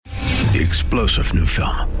the explosive new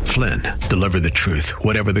film, Flynn, deliver the truth,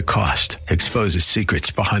 whatever the cost, exposes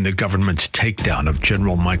secrets behind the government's takedown of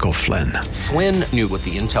General Michael Flynn. Flynn knew what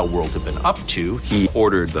the intel world had been up to. He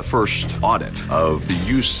ordered the first audit of the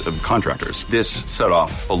use of contractors. This set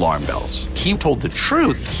off alarm bells. He told the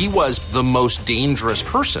truth. He was the most dangerous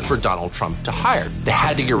person for Donald Trump to hire. They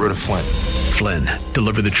had to get rid of Flynn. Flynn,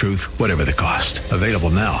 deliver the truth, whatever the cost. Available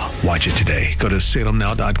now. Watch it today. Go to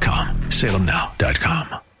salemnow.com.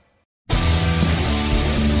 salemnow.com.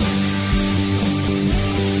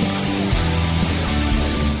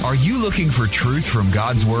 Are you looking for truth from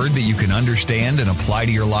God's Word that you can understand and apply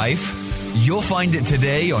to your life? You'll find it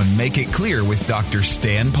today on Make It Clear with Dr.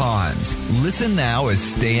 Stan Pons. Listen now as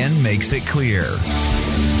Stan makes it clear.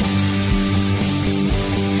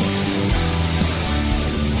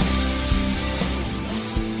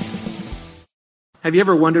 Have you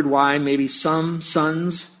ever wondered why maybe some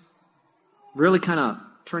sons really kind of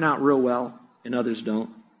turn out real well and others don't?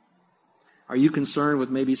 Are you concerned with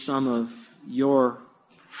maybe some of your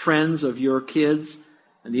friends of your kids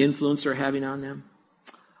and the influence they're having on them?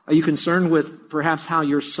 Are you concerned with perhaps how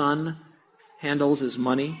your son handles his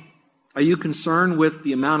money? Are you concerned with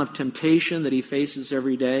the amount of temptation that he faces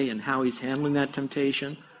every day and how he's handling that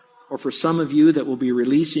temptation? Or for some of you that will be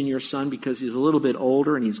releasing your son because he's a little bit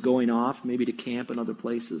older and he's going off, maybe to camp and other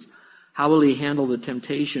places, how will he handle the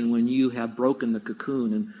temptation when you have broken the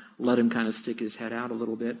cocoon and let him kind of stick his head out a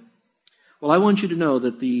little bit? Well, I want you to know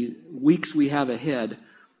that the weeks we have ahead,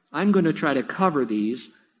 I'm going to try to cover these,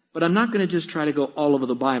 but I'm not going to just try to go all over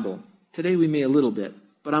the Bible. Today we may a little bit,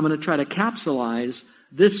 but I'm going to try to capsulize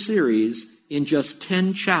this series in just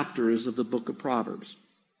 10 chapters of the book of Proverbs.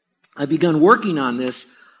 I begun working on this,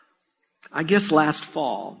 I guess, last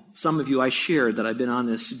fall. Some of you I shared that I've been on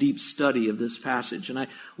this deep study of this passage, and I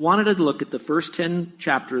wanted to look at the first 10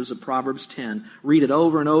 chapters of Proverbs 10, read it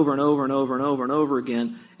over and over and over and over and over and over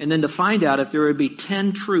again, and then to find out if there would be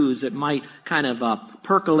 10 truths that might kind of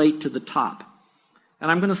percolate to the top. And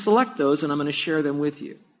I'm going to select those and I'm going to share them with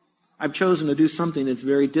you. I've chosen to do something that's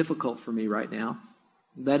very difficult for me right now.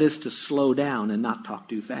 That is to slow down and not talk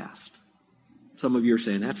too fast. Some of you are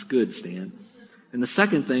saying, that's good, Stan. And the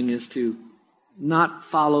second thing is to not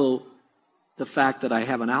follow the fact that I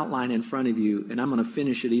have an outline in front of you and I'm going to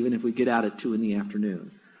finish it even if we get out at 2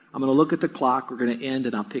 p.m. I'm going to look at the clock, we're going to end,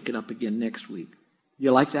 and I'll pick it up again next week.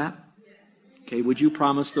 You like that? Okay, would you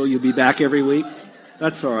promise, though, you'll be back every week?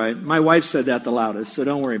 That's all right. My wife said that the loudest, so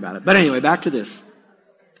don't worry about it. But anyway, back to this.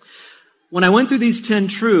 When I went through these 10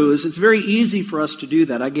 truths, it's very easy for us to do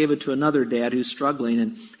that. I gave it to another dad who's struggling,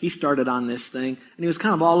 and he started on this thing, and he was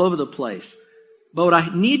kind of all over the place. But what I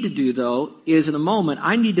need to do, though, is in a moment,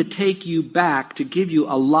 I need to take you back to give you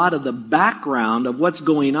a lot of the background of what's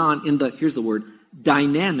going on in the, here's the word,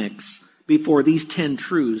 dynamics before these 10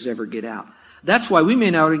 truths ever get out. That's why we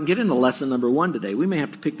may not even get into lesson number 1 today. We may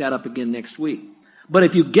have to pick that up again next week. But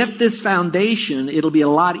if you get this foundation, it'll be a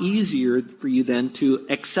lot easier for you then to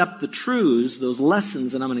accept the truths, those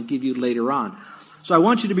lessons that I'm going to give you later on. So I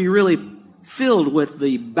want you to be really filled with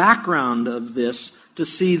the background of this to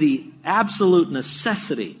see the absolute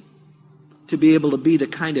necessity to be able to be the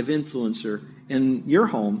kind of influencer in your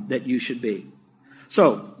home that you should be.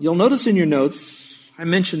 So, you'll notice in your notes, I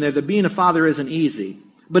mentioned there that being a father isn't easy,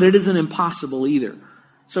 but it isn't impossible either.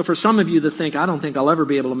 So for some of you that think, I don't think I'll ever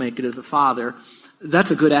be able to make it as a father,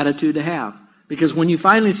 that's a good attitude to have. Because when you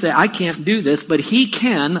finally say, I can't do this, but He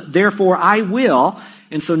can, therefore I will,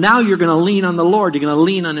 and so now you're going to lean on the Lord, you're going to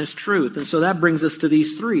lean on His truth. And so that brings us to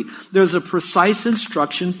these 3. There's a precise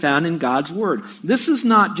instruction found in God's Word. This is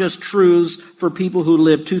not just truths for people who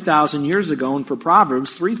lived 2,000 years ago and for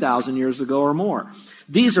Proverbs 3,000 years ago or more.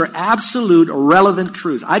 These are absolute relevant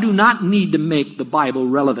truths. I do not need to make the Bible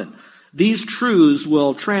relevant. These truths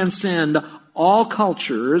will transcend all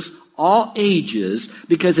cultures, all ages,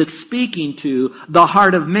 because it's speaking to the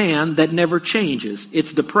heart of man that never changes.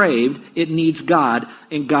 It's depraved, it needs God,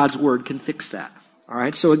 and God's Word can fix that. All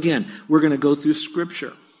right, so again, we're going to go through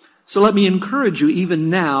Scripture. So let me encourage you even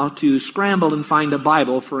now to scramble and find a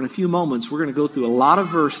Bible for in a few moments. We're going to go through a lot of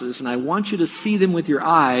verses, and I want you to see them with your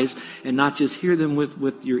eyes and not just hear them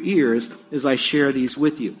with your ears as I share these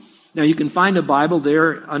with you. Now, you can find a Bible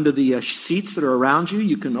there under the seats that are around you.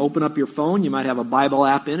 You can open up your phone. You might have a Bible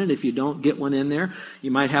app in it. If you don't, get one in there. You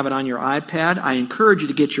might have it on your iPad. I encourage you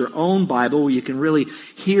to get your own Bible where you can really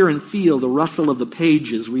hear and feel the rustle of the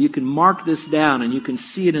pages, where you can mark this down and you can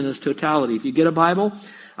see it in its totality. If you get a Bible,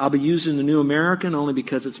 I'll be using the New American only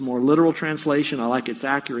because it's more literal translation. I like its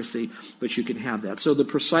accuracy, but you can have that. So the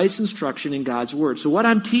precise instruction in God's Word. So what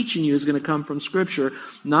I'm teaching you is going to come from Scripture,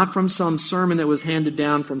 not from some sermon that was handed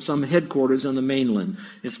down from some headquarters on the mainland.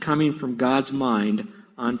 It's coming from God's mind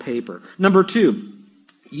on paper. Number 2,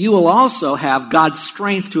 you will also have God's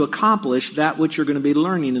strength to accomplish that which you're going to be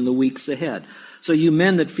learning in the weeks ahead. So you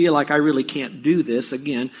men that feel like I really can't do this,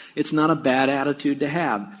 again, it's not a bad attitude to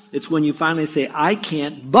have. It's when you finally say, I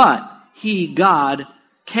can't, but He, God,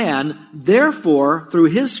 can. Therefore, through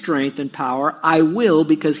His strength and power, I will,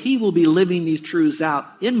 because He will be living these truths out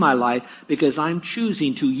in my life, because I'm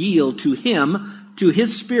choosing to yield to Him, to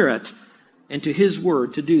His Spirit, and to His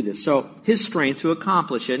Word to do this. So His strength to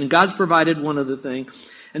accomplish it. And God's provided one other thing,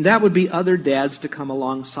 and that would be other dads to come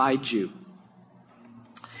alongside you.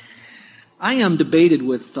 I am debated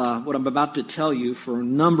with what I'm about to tell you for a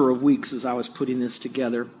number of weeks as I was putting this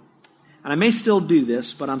together. And I may still do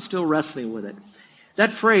this, but I'm still wrestling with it.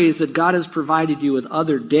 That phrase that God has provided you with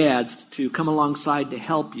other dads to come alongside to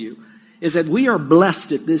help you is that we are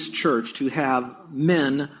blessed at this church to have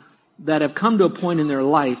men that have come to a point in their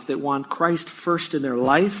life that want Christ first in their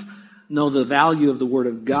life, know the value of the Word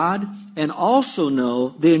of God, and also know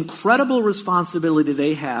the incredible responsibility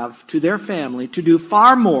they have to their family to do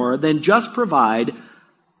far more than just provide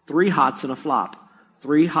 3 hots and a flop,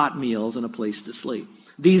 3 hot meals and a place to sleep.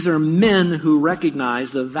 These are men who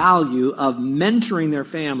recognize the value of mentoring their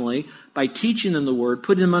family by teaching them the Word,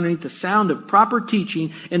 putting them underneath the sound of proper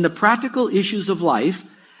teaching in the practical issues of life,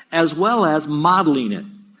 as well as modeling it.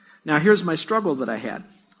 Now, here's my struggle that I had.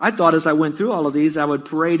 I thought as I went through all of these, I would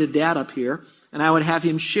parade a dad up here, and I would have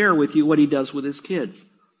him share with you what he does with his kids.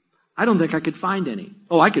 I don't think I could find any.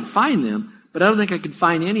 Oh, I could find them, but I don't think I could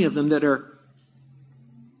find any of them that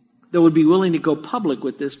would be willing to go public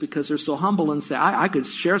with this because they're so humble and say, I could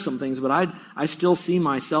share some things, but I still see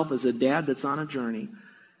myself as a dad that's on a journey.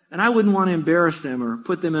 And I wouldn't want to embarrass them or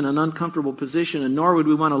put them in an uncomfortable position, and nor would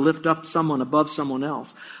we want to lift up someone above someone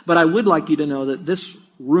else. But I would like you to know that this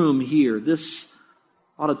room here, this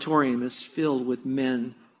auditorium is filled with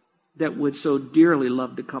men that would so dearly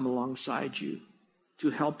love to come alongside you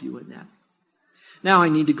to help you in that. Now I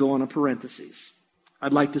need to go on a parenthesis.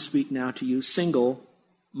 I'd like to speak now to you single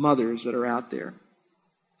mothers that are out there.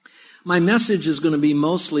 My message is going to be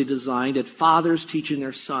mostly designed at fathers teaching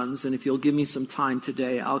their sons, and if you'll give me some time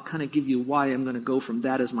today, I'll kind of give you why I'm going to go from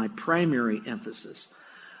that as my primary emphasis.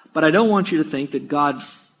 But I don't want you to think that God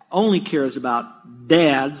only cares about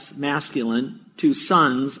dads, masculine, to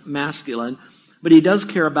sons, masculine, but He does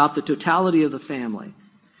care about the totality of the family.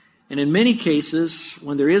 And in many cases,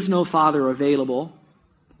 when there is no father available,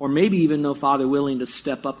 or maybe even no father willing to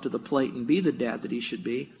step up to the plate and be the dad that he should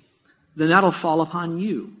be, then that'll fall upon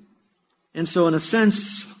you. And so in a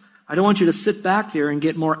sense, I don't want you to sit back there and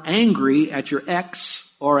get more angry at your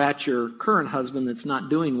ex or at your current husband that's not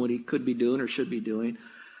doing what he could be doing or should be doing.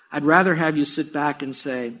 I'd rather have you sit back and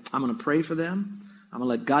say, I'm going to pray for them. I'm going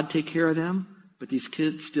to let God take care of them. But these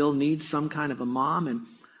kids still need some kind of a mom, and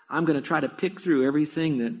I'm going to try to pick through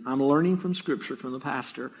everything that I'm learning from Scripture, from the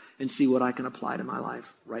pastor, and see what I can apply to my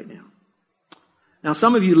life right now. Now,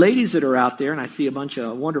 some of you ladies that are out there, and I see a bunch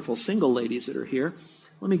of wonderful single ladies that are here,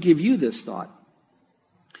 let me give you this thought.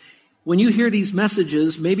 When you hear these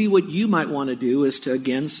messages, maybe what you might want to do is to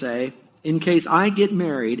again say, in case I get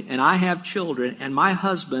married and I have children and my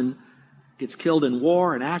husband gets killed in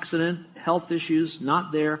war, an accident, health issues,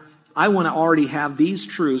 not there, I want to already have these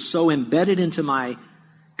truths so embedded into my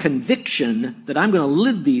conviction that I'm going to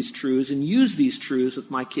live these truths and use these truths with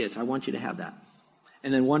my kids. I want you to have that.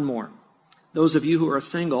 And then one more. Those of you who are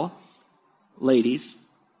single, ladies,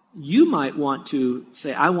 you might want to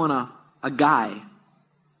say, I want a guy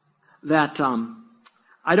that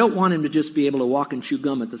I don't want him to just be able to walk and chew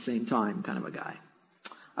gum at the same time, kind of a guy.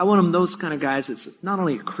 I want him those kind of guys that's not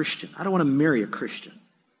only a Christian. I don't want to marry a Christian.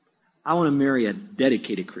 I want to marry a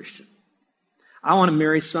dedicated Christian. I want to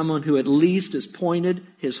marry someone who at least has pointed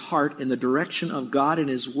his heart in the direction of God and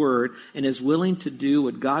His Word and is willing to do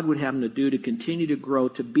what God would have him to do to continue to grow,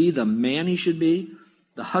 to be the man he should be,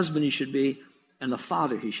 the husband he should be, and the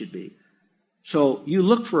father he should be. So you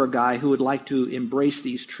look for a guy who would like to embrace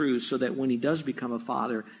these truths so that when he does become a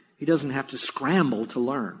father, he doesn't have to scramble to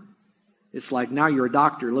learn. It's like, now you're a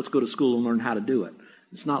doctor, let's go to school and learn how to do it.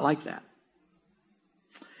 It's not like that.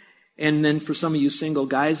 And then for some of you single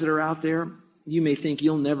guys that are out there, you may think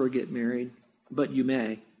you'll never get married, but you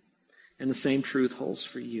may. And the same truth holds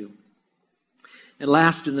for you. And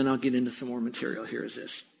last, and then I'll get into some more material here, is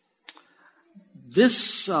this.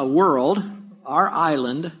 This world, our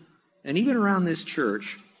island, and even around this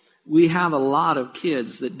church, we have a lot of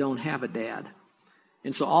kids that don't have a dad.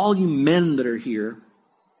 And so all you men that are here,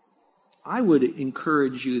 I would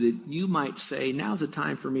encourage you that you might say, now's the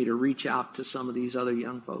time for me to reach out to some of these other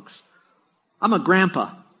young folks. I'm a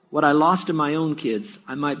grandpa. What I lost in my own kids,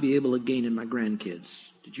 I might be able to gain in my grandkids.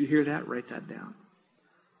 Did you hear that? Write that down.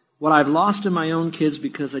 What I've lost in my own kids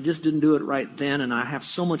because I just didn't do it right then, and I have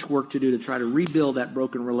so much work to do to try to rebuild that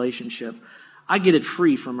broken relationship, I get it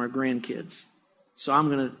free from our grandkids. So I'm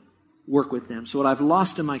going to work with them. So what I've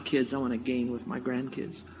lost in my kids, I want to gain with my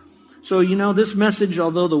grandkids. So, you know, this message,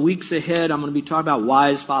 although the weeks ahead, I'm going to be talking about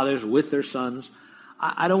wise fathers with their sons,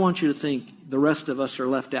 I don't want you to think the rest of us are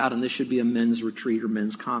left out and this should be a men's retreat or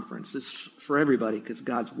men's conference. It's for everybody because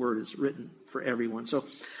God's word is written for everyone. So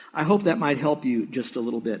I hope that might help you just a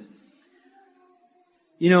little bit.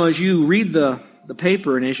 You know, as you read the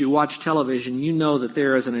paper and as you watch television, you know that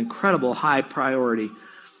there is an incredible high priority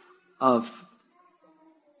of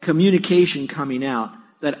communication coming out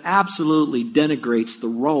that absolutely denigrates the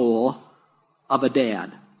role of a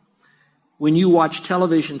dad. When you watch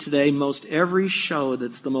television today, most every show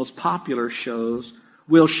that's the most popular shows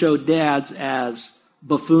will show dads as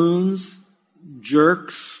buffoons,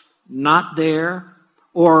 jerks, not there,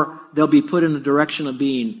 or they'll be put in the direction of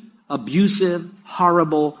being abusive,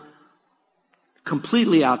 horrible,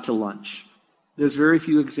 completely out to lunch. There's very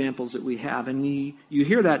few examples that we have, and you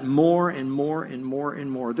hear that more and more and more and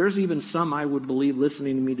more. There's even some, I would believe,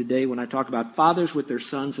 listening to me today when I talk about fathers with their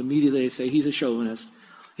sons, immediately they say he's a chauvinist.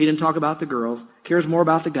 He didn't talk about the girls, cares more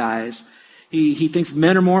about the guys. He thinks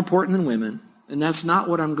men are more important than women, and that's not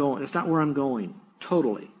what I'm going. It's not where I'm going,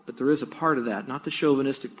 totally. But there is a part of that, not the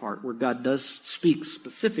chauvinistic part, where God does speak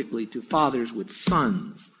specifically to fathers with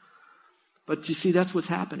sons. But you see, that's what's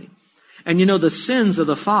happening. And you know, the sins of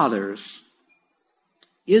the fathers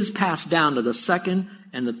is passed down to the second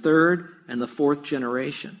and the third and the fourth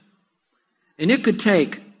generation. And it could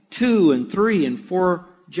take 2 and 3 and 4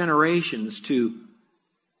 generations to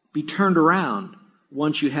be turned around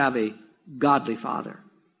once you have a godly father.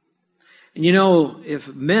 And you know,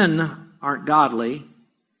 if men aren't godly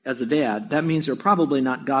as a dad, that means they're probably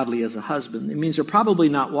not godly as a husband. It means they're probably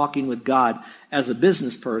not walking with God as a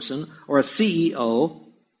business person or a CEO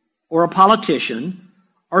or a politician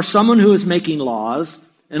or someone who is making laws.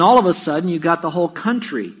 And all of a sudden, you've got the whole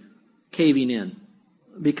country caving in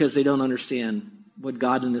because they don't understand what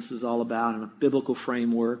godliness is all about and a biblical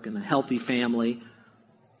framework and a healthy family,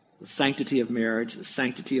 the sanctity of marriage, the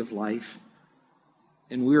sanctity of life.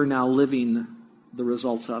 And we're now living the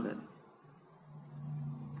results of it.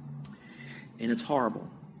 And it's horrible.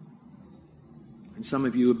 And some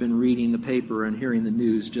of you have been reading the paper and hearing the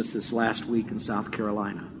news just this last week in South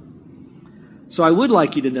Carolina. So I would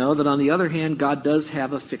like you to know that on the other hand, God does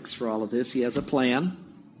have a fix for all of this. He has a plan.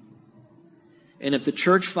 And if the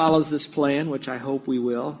church follows this plan, which I hope we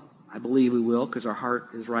will, I believe we will because our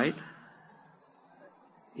heart is right,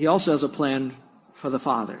 He also has a plan for the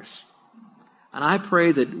fathers. And I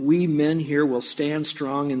pray that we men here will stand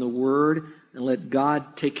strong in the Word and let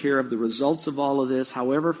God take care of the results of all of this,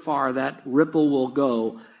 however far that ripple will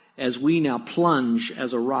go as we now plunge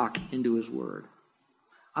as a rock into His Word.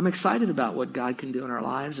 I'm excited about what God can do in our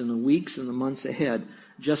lives in the weeks and the months ahead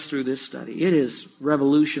just through this study. It has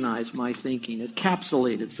revolutionized my thinking. It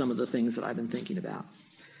encapsulated some of the things that I've been thinking about.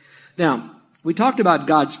 Now, we talked about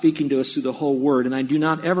God speaking to us through the whole Word, and I do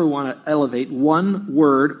not ever want to elevate one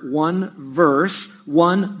word, one verse,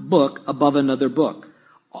 one book above another book.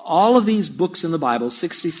 All of these books in the Bible,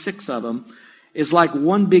 66 of them, is like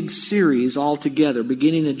one big series all together,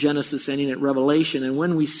 beginning at Genesis, ending at Revelation. And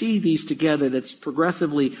when we see these together, that's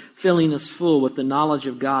progressively filling us full with the knowledge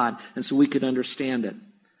of God, and so we could understand it.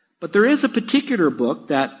 But there is a particular book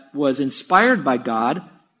that was inspired by God,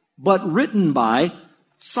 but written by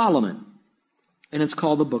Solomon. And it's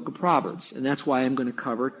called the Book of Proverbs. And that's why I'm going to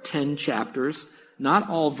cover 10 chapters, not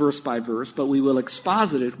all verse by verse, but we will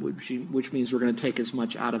exposit it, which means we're going to take as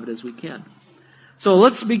much out of it as we can. So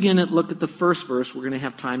let's begin and look at the first verse we're going to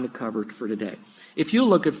have time to cover for today. If you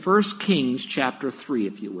look at 1 Kings chapter 3,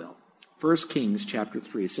 if you will. 1 Kings chapter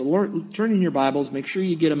 3. So Lord, turn in your Bibles, make sure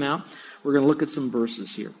you get them out. We're going to look at some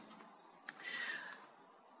verses here.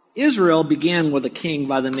 Israel began with a king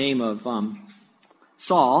by the name of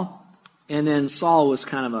Saul. And then Saul was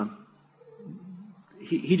kind of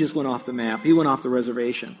he just went off the map. He went off the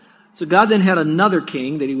reservation. So God then had another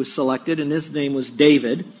king that he was selected, and his name was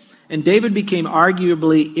David. And David became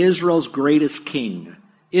arguably Israel's greatest king.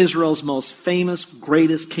 Israel's most famous,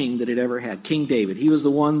 greatest king that it ever had. King David. He was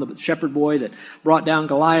the one, the shepherd boy that brought down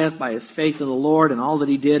Goliath by his faith in the Lord and all that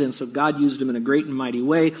he did. And so God used him in a great and mighty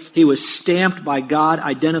way. He was stamped by God,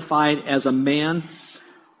 identified as a man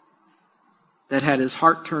that had his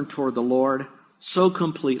heart turned toward the Lord. so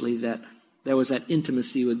completely that there was that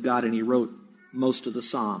intimacy with God, and he wrote most of the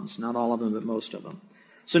Psalms. Not all of them, but most of them.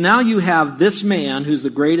 So now you have this man who's the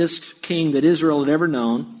greatest king that Israel had ever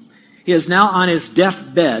known. He is now on his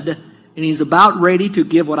deathbed, and he's about ready to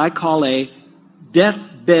give what I call a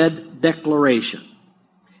deathbed declaration.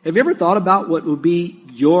 Have you ever thought about what would be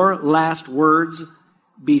your last words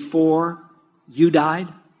before you died?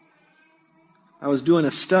 I was doing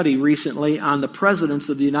a study recently on the presidents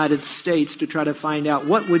of the United States to try to find out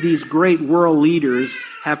what would these great world leaders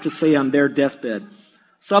have to say on their deathbed.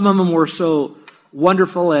 Some of them were so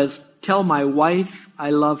wonderful as, "Tell my wife I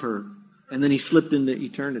love her," and then he slipped into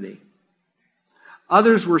eternity.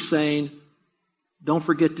 Others were saying, "Don't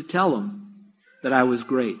forget to tell them that I was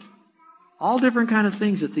great." All different kind of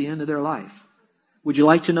things at the end of their life. Would you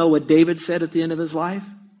like to know what David said at the end of his life?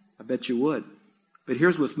 I bet you would. But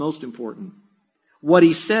here's what's most important. What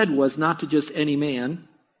he said was not to just any man.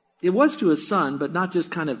 It was to his son, but not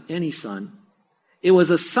just kind of any son. It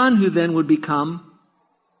was a son who then would become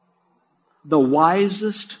the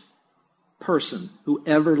wisest person who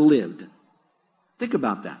ever lived. Think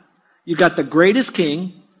about that. You got the greatest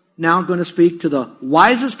king now going to speak to the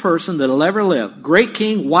wisest person that'll ever live. Great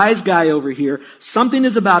king, wise guy over here. Something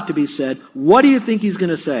is about to be said. What do you think he's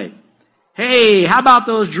going to say? "Hey, how about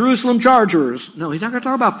those Jerusalem Chargers?" No, he's not going to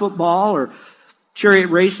talk about football or chariot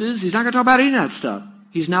races. He's not going to talk about any of that stuff.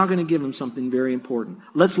 He's now going to give him something very important.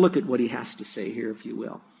 Let's look at what he has to say here, if you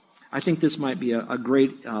will. I think this might be a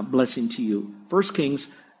great blessing to you. 1 Kings,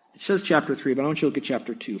 it says chapter 3, but I want you to look at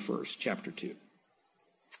chapter 2 first. Chapter 2.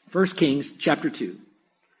 1 Kings, chapter 2.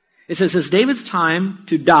 It says, as David's time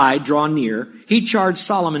to die draw near, he charged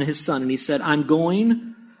Solomon his son, and he said, "I'm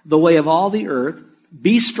going the way of all the earth.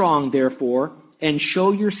 Be strong, therefore, and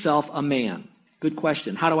show yourself a man." Good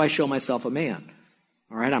question. How do I show myself a man?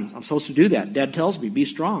 All right, I'm supposed to do that. Dad tells me, be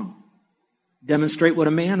strong. Demonstrate what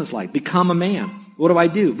a man is like. Become a man. What do I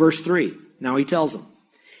do? Verse 3. Now he tells him,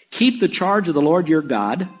 "Keep the charge of the Lord your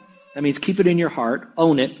God." That means keep it in your heart.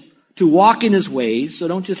 Own it. "To walk in his ways." So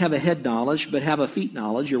don't just have a head knowledge, but have a feet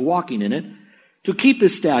knowledge. You're walking in it. "To keep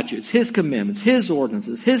his statutes, his commandments, his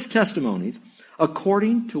ordinances, his testimonies,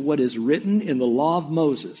 according to what is written in the law of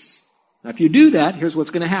Moses." Now if you do that, here's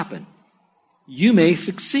what's going to happen. You may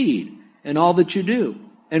succeed in all that you do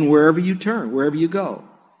and wherever you turn, wherever you go,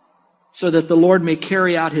 so that the Lord may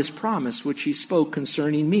carry out his promise which he spoke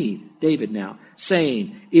concerning me, David now,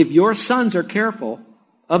 saying, "If your sons are careful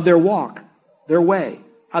of their walk, their way,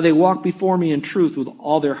 how they walk before me in truth with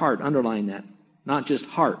all their heart," underline that, not just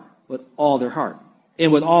heart, but all their heart,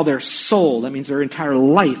 "and with all their soul," that means their entire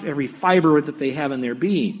life, every fiber that they have in their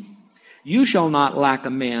being, "you shall not lack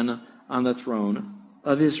a man on the throne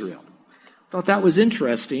of Israel." I thought that was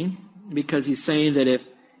interesting, because he's saying that if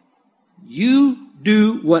you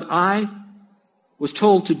do what I was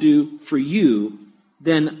told to do for you,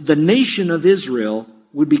 then the nation of Israel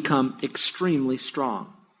would become extremely strong.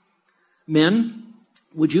 Men,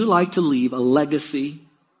 would you like to leave a legacy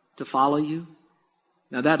to follow you?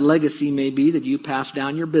 Now that legacy may be that you pass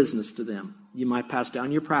down your business to them. You might pass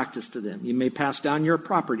down your practice to them. You may pass down your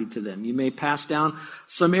property to them. You may pass down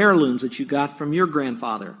some heirlooms that you got from your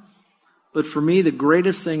grandfather. But for me, the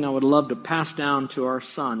greatest thing I would love to pass down to our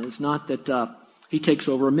son is not that he takes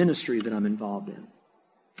over a ministry that I'm involved in.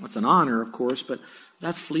 That's an honor, of course, but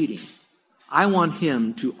that's fleeting. I want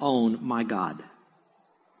him to own my God.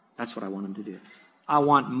 That's what I want him to do. I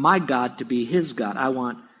want my God to be his God. I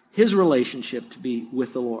want his relationship to be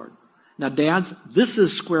with the Lord. Now, dads, this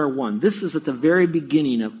is square one. This is at the very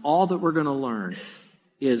beginning of all that we're going to learn,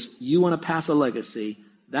 is you want to pass a legacy.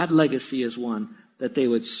 That legacy is one that they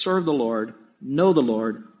would serve the Lord, know the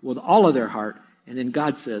Lord with all of their heart, and then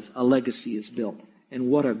God says a legacy is built.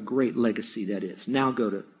 And what a great legacy that is. Now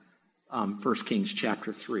go to 1 Kings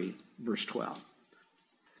chapter 3, verse 12.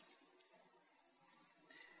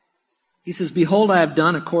 He says, "Behold, I have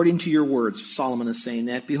done according to your words." Solomon is saying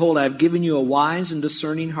that. "Behold, I have given you a wise and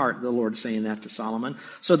discerning heart," the Lord saying that to Solomon,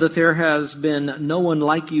 "so that there has been no one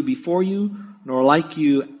like you before you, nor like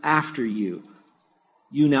you after you.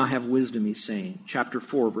 You now have wisdom," he's saying. Chapter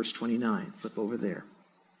 4, verse 29. Flip over there.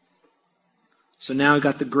 So now we've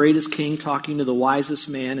got the greatest king talking to the wisest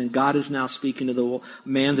man, and God is now speaking to the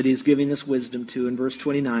man that he's giving this wisdom to in verse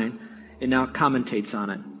 29, and now commentates on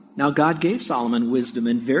it. "Now God gave Solomon wisdom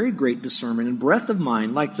and very great discernment and breadth of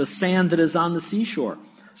mind, like the sand that is on the seashore.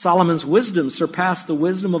 Solomon's wisdom surpassed the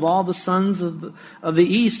wisdom of all the sons of the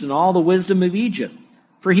east and all the wisdom of Egypt.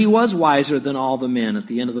 For he was wiser than all the men," at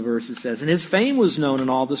the end of the verse it says. "And his fame was known in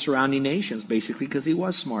all the surrounding nations," basically because he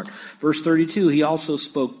was smart. Verse 32, "He also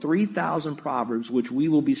spoke 3,000 proverbs, which we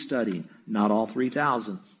will be studying." Not all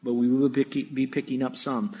 3,000. But we will be picking up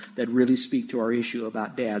some that really speak to our issue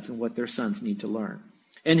about dads and what their sons need to learn.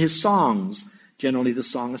 And his songs, generally the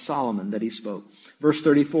Song of Solomon that he spoke. Verse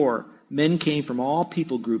 34, men came from all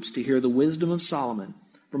people groups to hear the wisdom of Solomon,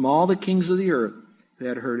 from all the kings of the earth who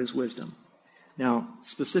had heard his wisdom. Now,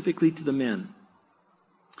 specifically to the men,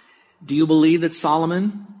 do you believe that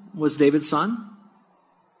Solomon was David's son?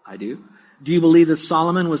 I do. Do you believe that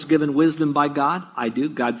Solomon was given wisdom by God? I do.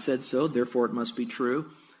 God said so, therefore it must be true.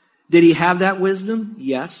 Did he have that wisdom?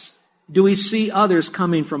 Yes. Do we see others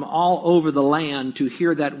coming from all over the land to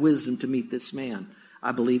hear that wisdom to meet this man?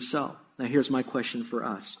 I believe so. Now here's my question for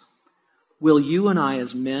us. Will you and I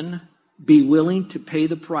as men be willing to pay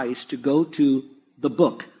the price to go to the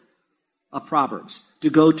book of Proverbs, to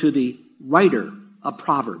go to the writer of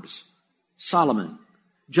Proverbs, Solomon,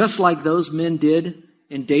 just like those men did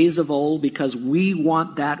in days of old, because we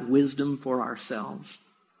want that wisdom for ourselves?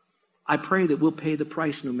 I pray that we'll pay the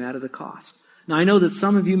price no matter the cost. Now, I know that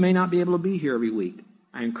some of you may not be able to be here every week.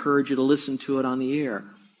 I encourage you to listen to it on the air.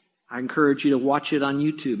 I encourage you to watch it on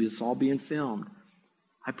YouTube. It's all being filmed.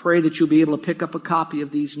 I pray that you'll be able to pick up a copy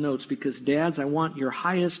of these notes, because, dads, I want your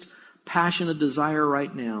highest passionate desire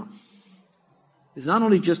right now is not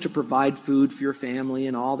only just to provide food for your family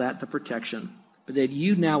and all that, the protection, but that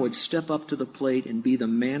you now would step up to the plate and be the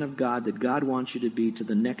man of God that God wants you to be to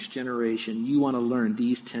the next generation. You want to learn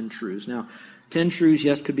these 10 truths. Now, 10 truths,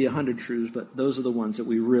 yes, could be 100 truths, but those are the ones that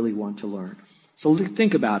we really want to learn. So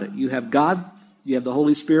think about it. You have God, you have the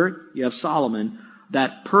Holy Spirit, you have Solomon,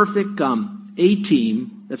 that perfect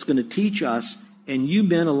A-team that's going to teach us, and you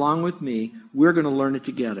men along with me, we're going to learn it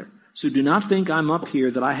together. So do not think I'm up here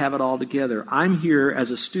that I have it all together. I'm here as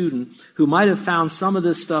a student who might have found some of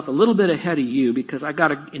this stuff a little bit ahead of you, because I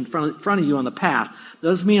got it in front of you on the path.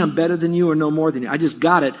 Doesn't mean I'm better than you or no more than you. I just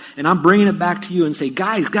got it, and I'm bringing it back to you and say,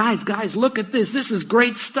 guys, look at this. This is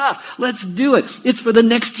great stuff. Let's do it. It's for the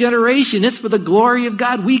next generation. It's for the glory of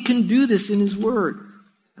God. We can do this in His Word.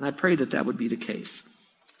 And I pray that that would be the case.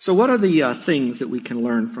 So what are the things that we can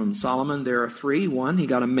learn from Solomon? There are 3. 1, he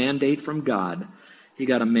got a mandate from God. He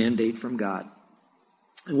got a mandate from God.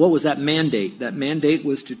 And what was that mandate? That mandate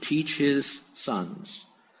was to teach his sons.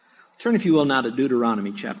 Turn, if you will, now to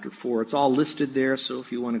Deuteronomy chapter 4. It's all listed there, so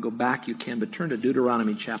if you want to go back, you can, but turn to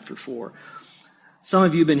Deuteronomy chapter 4. Some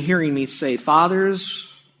of you have been hearing me say, fathers,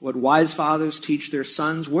 what wise fathers teach their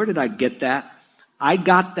sons. Where did I get that? I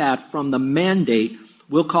got that from the mandate.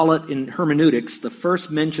 We'll call it in hermeneutics the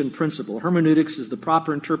first mentioned principle. Hermeneutics is the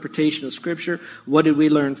proper interpretation of Scripture. What did we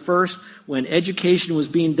learn first? When education was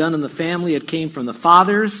being done in the family, it came from the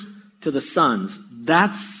fathers to the sons.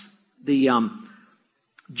 That's the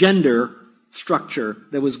gender structure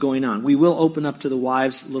that was going on. We will open up to the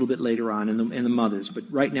wives a little bit later on and the mothers. But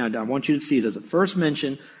right now, I want you to see that the first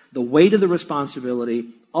mention, the weight of the responsibility,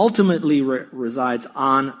 ultimately resides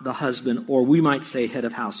on the husband, or we might say head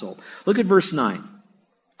of household. Look at verse 9.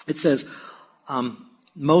 It says,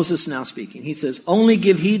 Moses now speaking, he says, only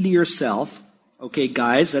give heed to yourself. Okay,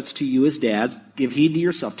 guys, that's to you as dads. Give heed to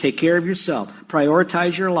yourself. Take care of yourself.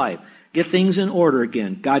 Prioritize your life. Get things in order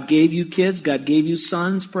again. God gave you kids. God gave you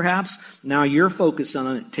sons, perhaps. Now you're focused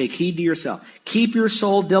on it. Take heed to yourself. Keep your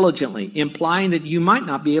soul diligently, implying that you might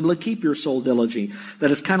not be able to keep your soul diligently.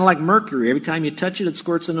 That it's kind of like mercury. Every time you touch it, it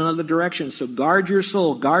squirts in another direction. So guard your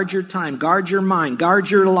soul, guard your time, guard your mind,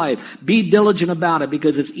 guard your life. Be diligent about it,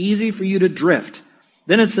 because it's easy for you to drift.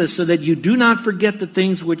 Then it says, so that you do not forget the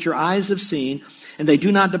things which your eyes have seen, and they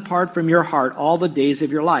do not depart from your heart all the days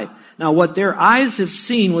of your life. Now, what their eyes have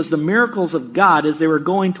seen was the miracles of God as they were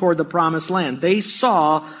going toward the promised land. They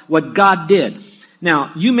saw what God did.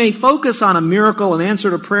 Now, you may focus on a miracle and answer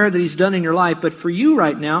to prayer that He's done in your life, but for you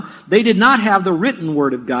right now, they did not have the written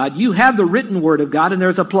Word of God. You have the written Word of God, and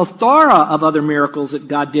there's a plethora of other miracles that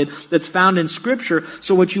God did that's found in Scripture.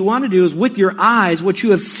 So what you want to do is, with your eyes, what you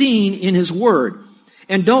have seen in His Word.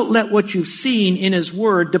 And don't let what you've seen in His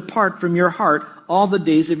Word depart from your heart all the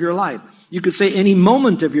days of your life. You could say any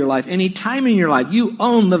moment of your life, any time in your life, you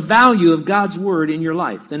own the value of God's Word in your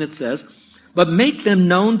life. Then it says, but make them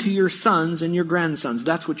known to your sons and your grandsons.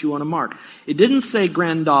 That's what you want to mark. It didn't say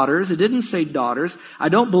granddaughters. It didn't say daughters. I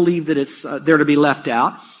don't believe that it's there to be left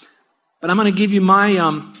out. But I'm going to give you my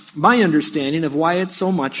understanding of why it's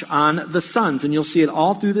so much on the sons. And you'll see it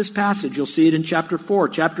all through this passage. You'll see it in chapter 4,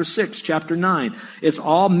 chapter 6, chapter 9. It's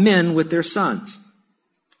all men with their sons.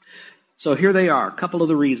 So here they are, a couple of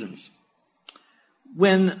the reasons.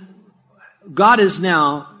 When God is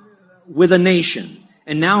now with a nation,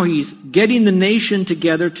 And now he's getting the nation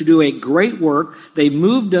together to do a great work. They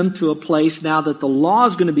moved them to a place now that the law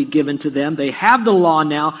is going to be given to them. They have the law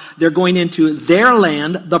now. They're going into their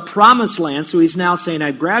land, the promised land. So he's now saying,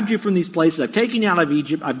 I've grabbed you from these places. I've taken you out of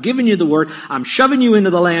Egypt. I've given you the word. I'm shoving you into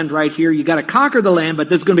the land right here. You got to conquer the land, but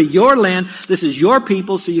this is going to be your land. This is your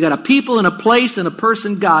people. So you got a people and a place and a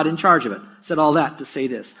person, God, in charge of it. I said all that to say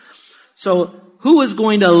this. So who is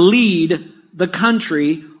going to lead the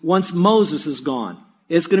country once Moses is gone?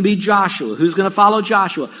 It's going to be Joshua. Who's going to follow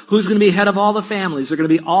Joshua? Who's going to be head of all the families? They're going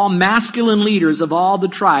to be all masculine leaders of all the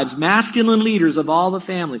tribes, masculine leaders of all the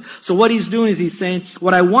families. So what he's doing is he's saying,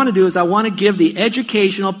 what I want to do is I want to give the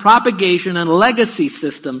educational, propagation, and legacy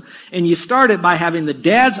system. And you start it by having the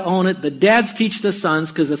dads own it, the dads teach the sons,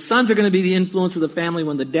 because the sons are going to be the influence of the family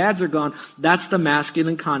when the dads are gone. That's the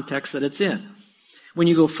masculine context that it's in. When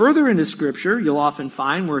you go further into Scripture, you'll often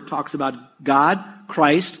find where it talks about God,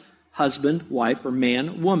 Christ, husband, wife, or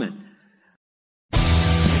man, woman.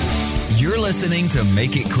 You're listening to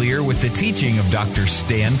Make It Clear with the teaching of Dr.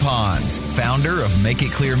 Stan Ponz, founder of Make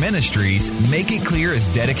It Clear Ministries. Make It Clear is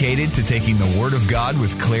dedicated to taking the Word of God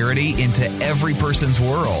with clarity into every person's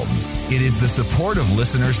world. It is the support of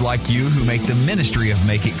listeners like you who make the ministry of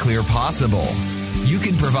Make It Clear possible. You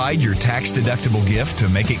can provide your tax-deductible gift to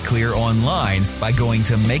Make It Clear online by going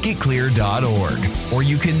to makeitclear.org. Or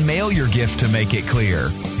you can mail your gift to Make It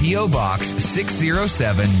Clear, P.O. Box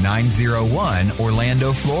 607901,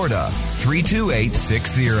 Orlando, Florida,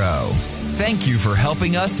 32860. Thank you for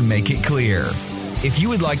helping us make it clear. If you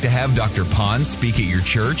would like to have Dr. Ponz speak at your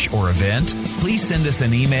church or event, please send us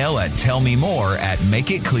an email at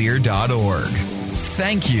tellmemore@makeitclear.org.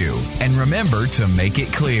 Thank you, and remember to make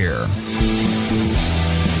it clear.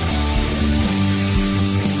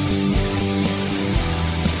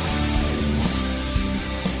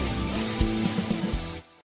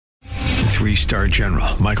 Three-star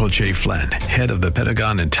General Michael J. Flynn, head of the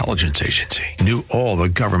Pentagon Intelligence Agency, knew all the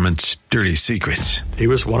government's dirty secrets. He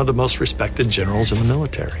was one of the most respected generals in the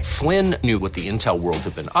military. Flynn knew what the intel world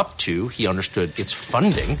had been up to. He understood its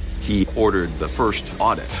funding. He ordered the first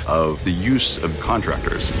audit of the use of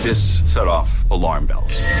contractors. This set off alarm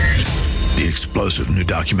bells. The explosive new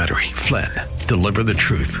documentary, Flynn, Deliver the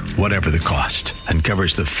Truth, Whatever the Cost,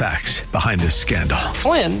 uncovers the facts behind this scandal.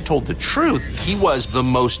 Flynn told the truth. He was the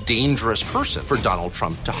most dangerous person for Donald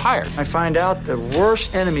Trump to hire. I find out the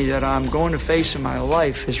worst enemy that I'm going to face in my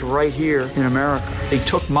life is right here in America. They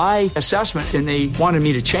took my assessment and they wanted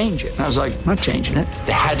me to change it. And I was like, I'm not changing it.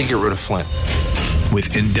 They had to get rid of Flynn.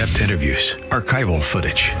 With in-depth interviews, archival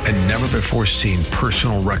footage, and never-before-seen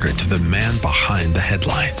personal records of the man behind the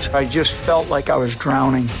headlines. I just felt like I was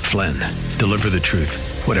drowning. Flynn, Deliver the Truth,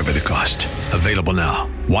 Whatever the Cost. Available now.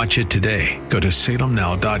 Watch it today. Go to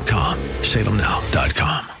salemnow.com.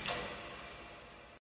 salemnow.com.